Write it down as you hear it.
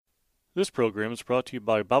This program is brought to you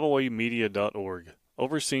by BibleWayMedia.org,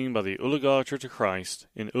 overseen by the Oologah Church of Christ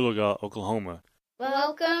in Oologah, Oklahoma.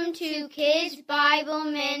 Welcome to Kids Bible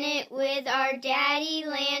Minute with our daddy,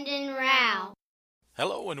 Landon Rao.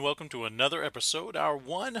 Hello and welcome to another episode, our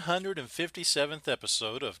 157th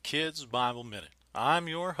episode of Kids Bible Minute. I'm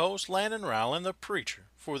your host, Landon Rao, and the preacher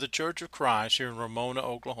for the Church of Christ here in Ramona,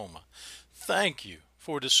 Oklahoma. Thank you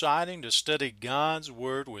for deciding to study God's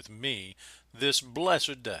Word with me this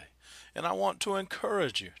blessed day. And I want to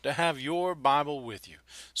encourage you to have your Bible with you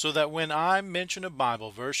so that when I mention a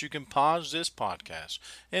Bible verse, you can pause this podcast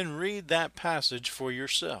and read that passage for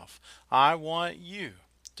yourself. I want you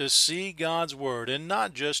to see God's Word and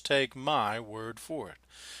not just take my word for it.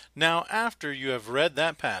 Now, after you have read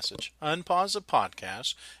that passage, unpause the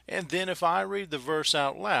podcast, and then if I read the verse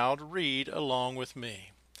out loud, read along with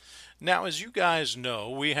me. Now, as you guys know,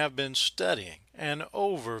 we have been studying an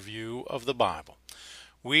overview of the Bible.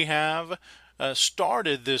 We have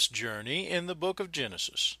started this journey in the book of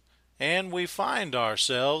Genesis, and we find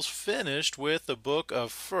ourselves finished with the book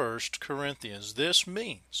of 1 Corinthians. This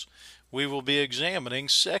means we will be examining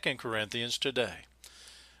 2 Corinthians today.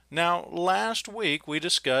 Now, last week we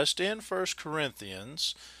discussed in 1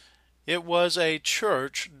 Corinthians, it was a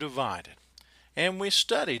church divided. And we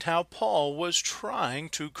studied how Paul was trying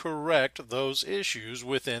to correct those issues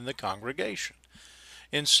within the congregation.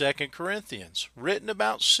 In 2 Corinthians, written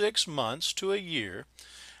about 6 months to a year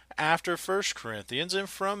after 1 Corinthians and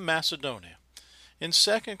from Macedonia. In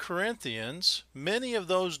 2 Corinthians, many of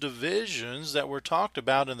those divisions that were talked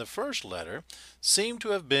about in the first letter seem to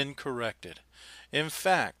have been corrected. In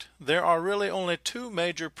fact, there are really only 2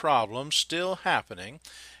 major problems still happening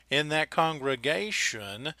in that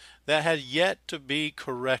congregation that had yet to be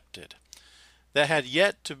corrected, that had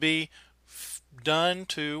yet to be done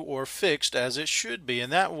to or fixed as it should be,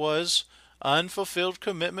 and that was unfulfilled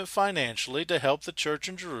commitment financially to help the church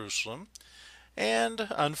in Jerusalem. And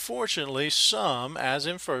unfortunately, some, as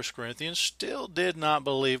in 1 Corinthians, still did not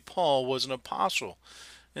believe Paul was an apostle.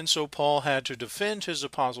 And so Paul had to defend his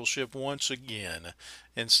apostleship once again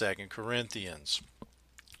in 2 Corinthians.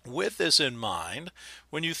 With this in mind,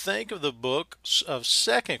 when you think of the book of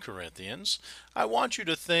 2 Corinthians, I want you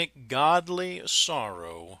to think godly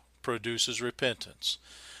sorrow produces repentance.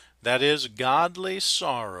 That is, godly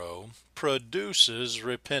sorrow produces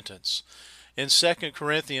repentance. In 2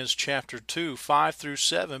 Corinthians chapter 2, 5 through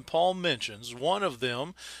 7, Paul mentions one of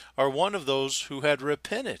them, or one of those who had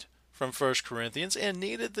repented from 1 Corinthians and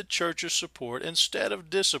needed the church's support instead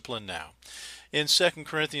of discipline now. In 2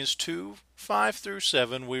 Corinthians 2, 5 through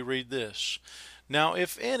 7, we read this: Now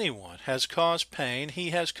if anyone has caused pain, he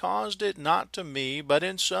has caused it not to me, but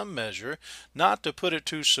in some measure, not to put it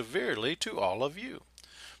too severely, to all of you.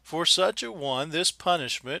 For such a one, this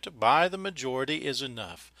punishment by the majority is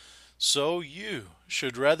enough. So you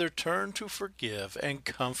should rather turn to forgive and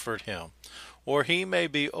comfort him, or he may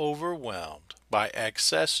be overwhelmed by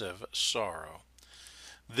excessive sorrow.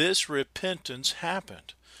 This repentance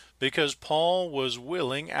happened because Paul was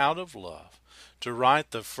willing out of love to write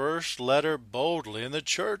the first letter boldly, and the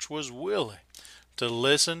church was willing to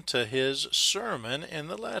listen to his sermon in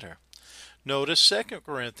the letter. Notice 2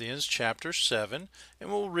 Corinthians chapter 7, and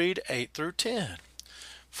we'll read 8 through 10.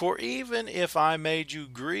 For even if I made you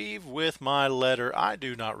grieve with my letter, I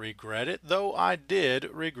do not regret it, though I did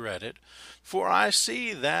regret it. For I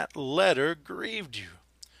see that letter grieved you,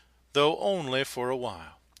 though only for a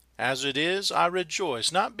while. As it is, I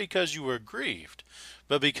rejoice, not because you were grieved,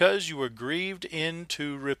 but because you were grieved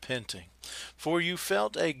into repenting. For you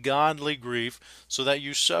felt a godly grief, so that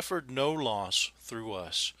you suffered no loss through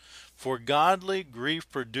us. For godly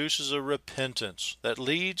grief produces a repentance that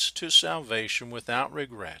leads to salvation without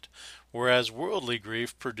regret, whereas worldly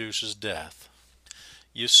grief produces death.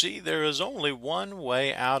 You see, there is only one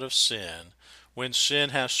way out of sin when sin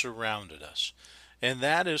has surrounded us, and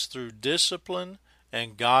that is through discipline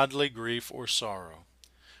and godly grief or sorrow.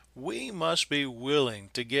 We must be willing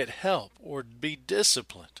to get help or be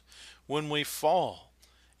disciplined when we fall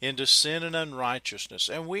into sin and unrighteousness,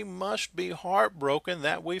 and we must be heartbroken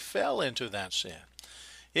that we fell into that sin.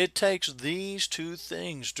 It takes these 2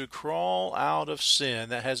 things to crawl out of sin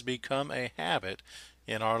that has become a habit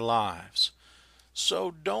in our lives.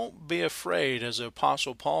 So don't be afraid, as the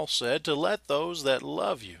Apostle Paul said, to let those that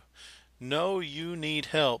love you know you need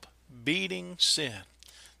help beating sin.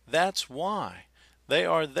 That's why they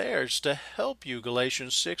are theirs to help you,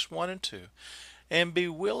 Galatians 6, 1 and 2. And be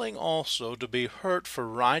willing also to be hurt for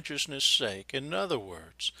righteousness' sake. In other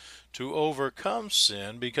words, to overcome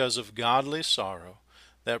sin because of godly sorrow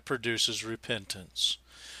that produces repentance.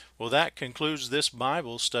 Well, that concludes this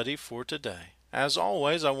Bible study for today. As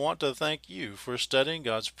always, I want to thank you for studying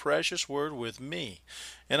God's precious Word with me,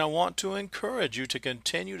 and I want to encourage you to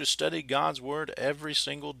continue to study God's Word every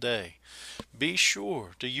single day. Be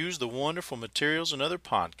sure to use the wonderful materials and other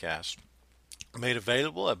podcasts made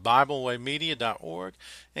available at BibleWayMedia.org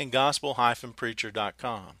and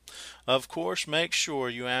Gospel-Preacher.com. Of course, make sure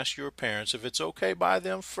you ask your parents if it's okay by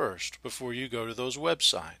them first before you go to those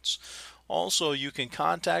websites. Also, you can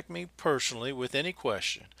contact me personally with any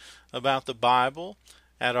question about the Bible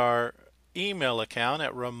at our email account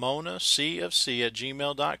at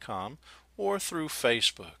ramonacofc@gmail.com or through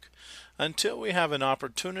Facebook. Until we have an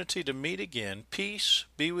opportunity to meet again, peace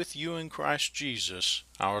be with you in Christ Jesus,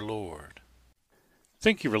 our Lord.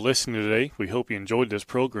 Thank you for listening today. We hope you enjoyed this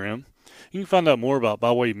program. You can find out more about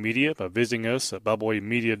Bible Way Media by visiting us at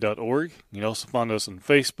BibleWayMedia.org. You can also find us on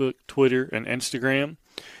Facebook, Twitter, and Instagram.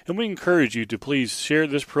 And we encourage you to please share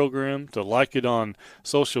this program, to like it on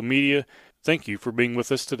social media. Thank you for being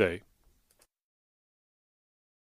with us today.